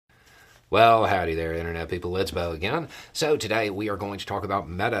Well, howdy there, Internet people. It's Bo again. So today we are going to talk about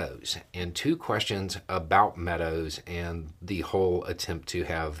Meadows and two questions about Meadows and the whole attempt to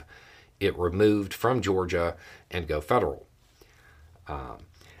have it removed from Georgia and go federal.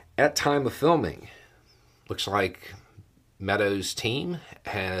 At time of filming, looks like Meadows' team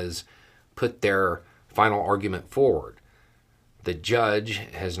has put their final argument forward. The judge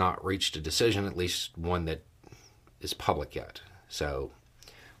has not reached a decision, at least one that is public yet. So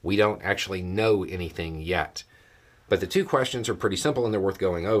we don't actually know anything yet. But the two questions are pretty simple and they're worth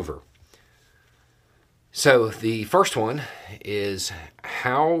going over. So the first one is,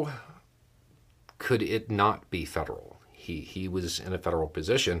 how could it not be federal? He was in a federal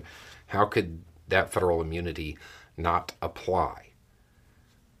position. How could that federal immunity not apply?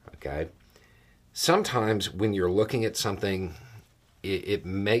 Okay. Sometimes when you're looking at something, it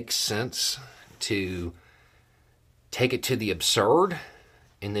makes sense to take it to the absurd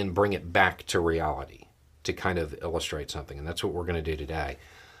and then bring it back to reality to kind of illustrate something. And that's what we're going to do today.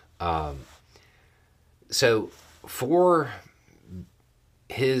 So for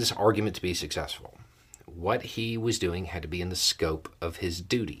his argument to be successful, what he was doing had to be in the scope of his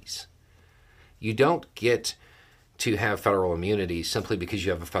duties. You don't get to have federal immunity simply because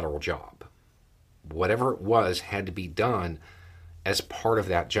you have a federal job. Whatever it was had to be done as part of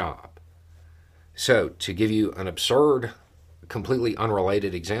that job. So to give you an absurd, completely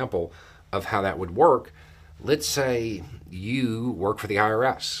unrelated example of how that would work, let's say you work for the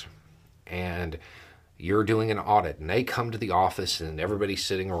IRS and you're doing an audit and they come to the office and everybody's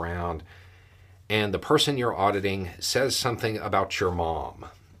sitting around and the person you're auditing says something about your mom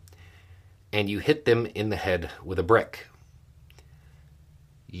and you hit them in the head with a brick.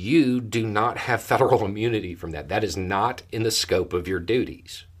 You do not have federal immunity from that. That is not in the scope of your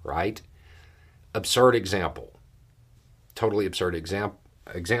duties, right? Absurd example. Totally absurd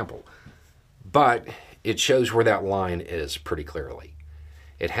example. But it shows where that line is pretty clearly.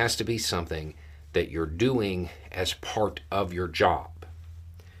 It has to be something that you're doing as part of your job.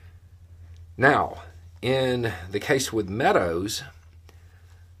 Now, in the case with Meadows,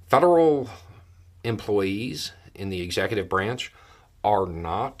 federal employees in the executive branch are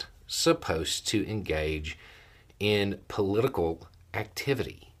not supposed to engage in political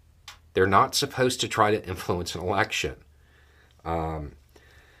activity. They're not supposed to try to influence an election.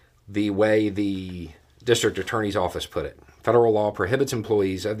 The way the district attorney's office put it, federal law prohibits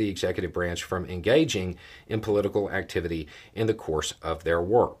employees of the executive branch from engaging in political activity in the course of their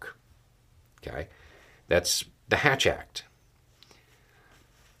work. Okay, that's the Hatch Act.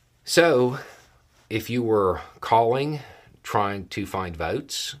 So, if you were trying to find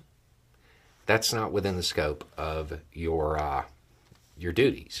votes, that's not within the scope of your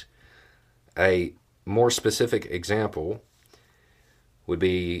duties. A more specific example would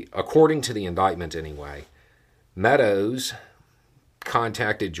be, according to the indictment anyway, Meadows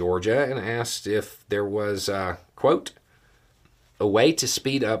contacted Georgia and asked if there was, quote, a way to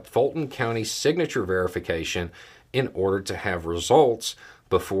speed up Fulton County's signature verification in order to have results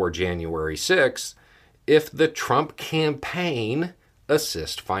before January 6th if the Trump campaign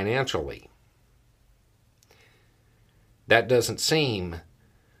assist financially. That doesn't seem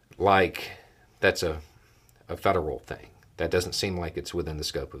like that's a federal thing. That doesn't seem like it's within the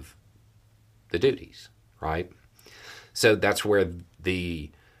scope of the duties, right? So that's where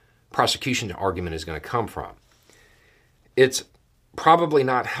the prosecution argument is going to come from. It's probably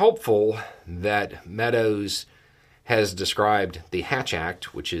not helpful that Meadows has described the Hatch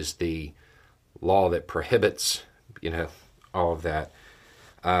Act, which is the law that prohibits, all of that.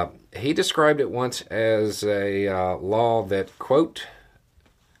 He described it once as a law that, quote,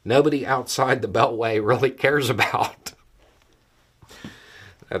 nobody outside the Beltway really cares about.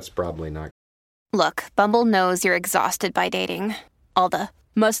 That's probably not. Look, Bumble knows you're exhausted by dating. All the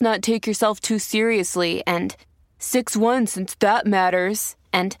must not take yourself too seriously and 6'1" since that matters.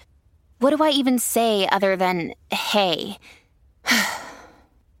 And what do I even say other than, hey?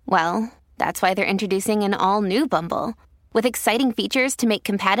 Well, that's why they're introducing an all-new Bumble with exciting features to make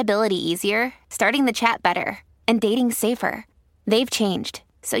compatibility easier, starting the chat better, and dating safer. They've changed,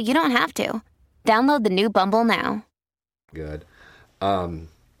 so you don't have to. Download the new Bumble now. Good.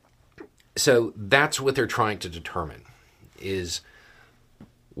 So that's what they're trying to determine, is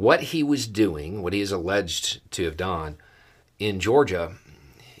what he was doing, what he is alleged to have done in Georgia,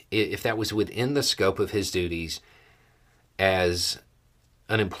 if that was within the scope of his duties as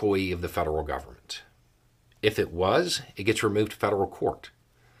an employee of the federal government. If it was, it gets removed to federal court.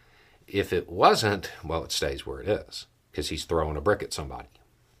 If it wasn't, well, it stays where it is because he's throwing a brick at somebody.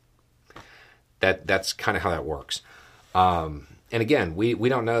 That's kind of how that works. And again, we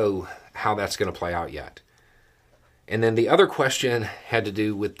don't know how that's going to play out yet. And then the other question had to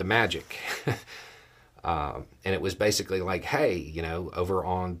do with the magic. And it was basically like, hey, you know, over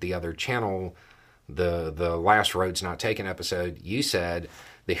on the other channel, the last Roads Not Taken episode, you said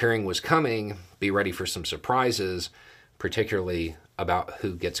the hearing was coming, be ready for some surprises, particularly about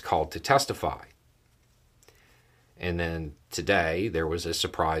who gets called to testify. And then today, there was a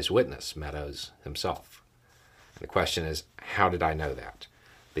surprise witness, Meadows himself. And the question is, how did I know that?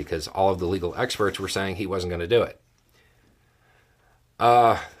 Because all of the legal experts were saying he wasn't going to do it.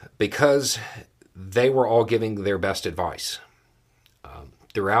 Because they were all giving their best advice.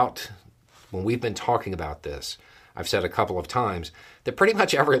 Throughout, when we've been talking about this, I've said a couple of times that pretty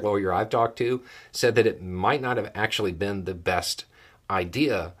much every lawyer I've talked to said that it might not have actually been the best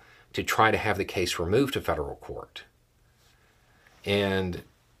idea to try to have the case removed to federal court. And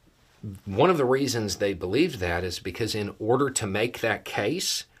one of the reasons they believed that is because in order to make that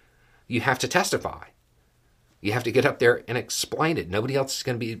case, you have to testify. You have to get up there and explain it. Nobody else is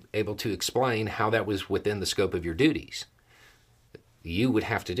going to be able to explain how that was within the scope of your duties. You would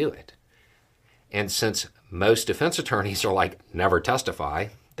have to do it. And since most defense attorneys are like, never testify,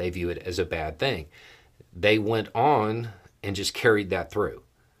 they view it as a bad thing. They went on and just carried that through.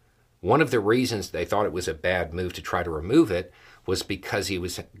 One of the reasons they thought it was a bad move to try to remove it was because he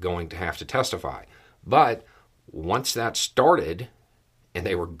was going to have to testify. But once that started, and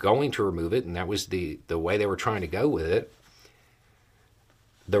they were going to remove it, and that was the way they were trying to go with it,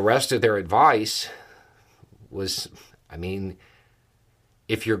 the rest of their advice was, I mean,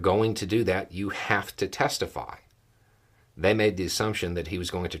 if you're going to do that, you have to testify. They made the assumption that he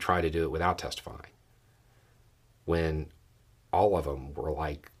was going to try to do it without testifying, when all of them were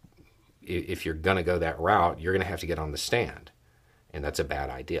like, if you're going to go that route, you're going to have to get on the stand, and that's a bad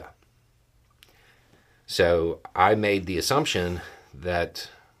idea. So I made the assumption that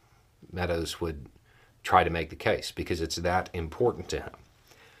Meadows would try to make the case because it's that important to him.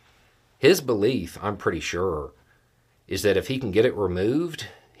 His belief, I'm pretty sure, is that if he can get it removed,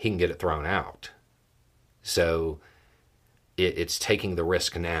 he can get it thrown out. So it's taking the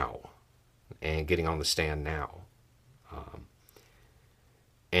risk now and getting on the stand now.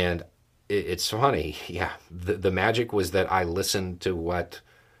 And it's funny, yeah, the magic was that I listened to what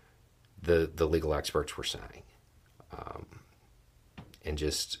the legal experts were saying. And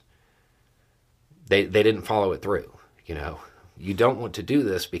just, they didn't follow it through, you know. You don't want to do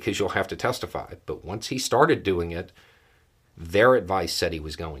this because you'll have to testify. But once he started doing it, their advice said he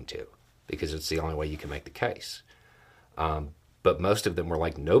was going to, because it's the only way you can make the case. But most of them were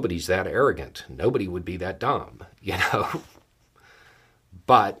like, nobody's that arrogant. Nobody would be that dumb, you know.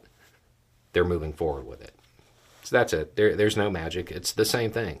 But they're moving forward with it. So that's it. There's no magic. It's the same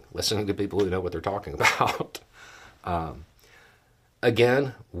thing. Listening to people who know what they're talking about.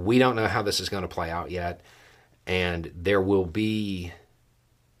 Again, we don't know how this is going to play out yet. And there are going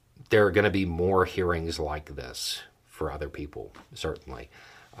to be more hearings like this for other people, certainly.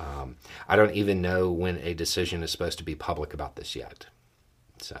 I don't even know when a decision is supposed to be public about this yet.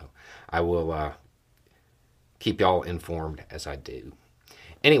 So I will keep y'all informed as I do.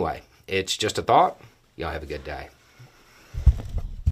 Anyway, it's just a thought. Y'all have a good day.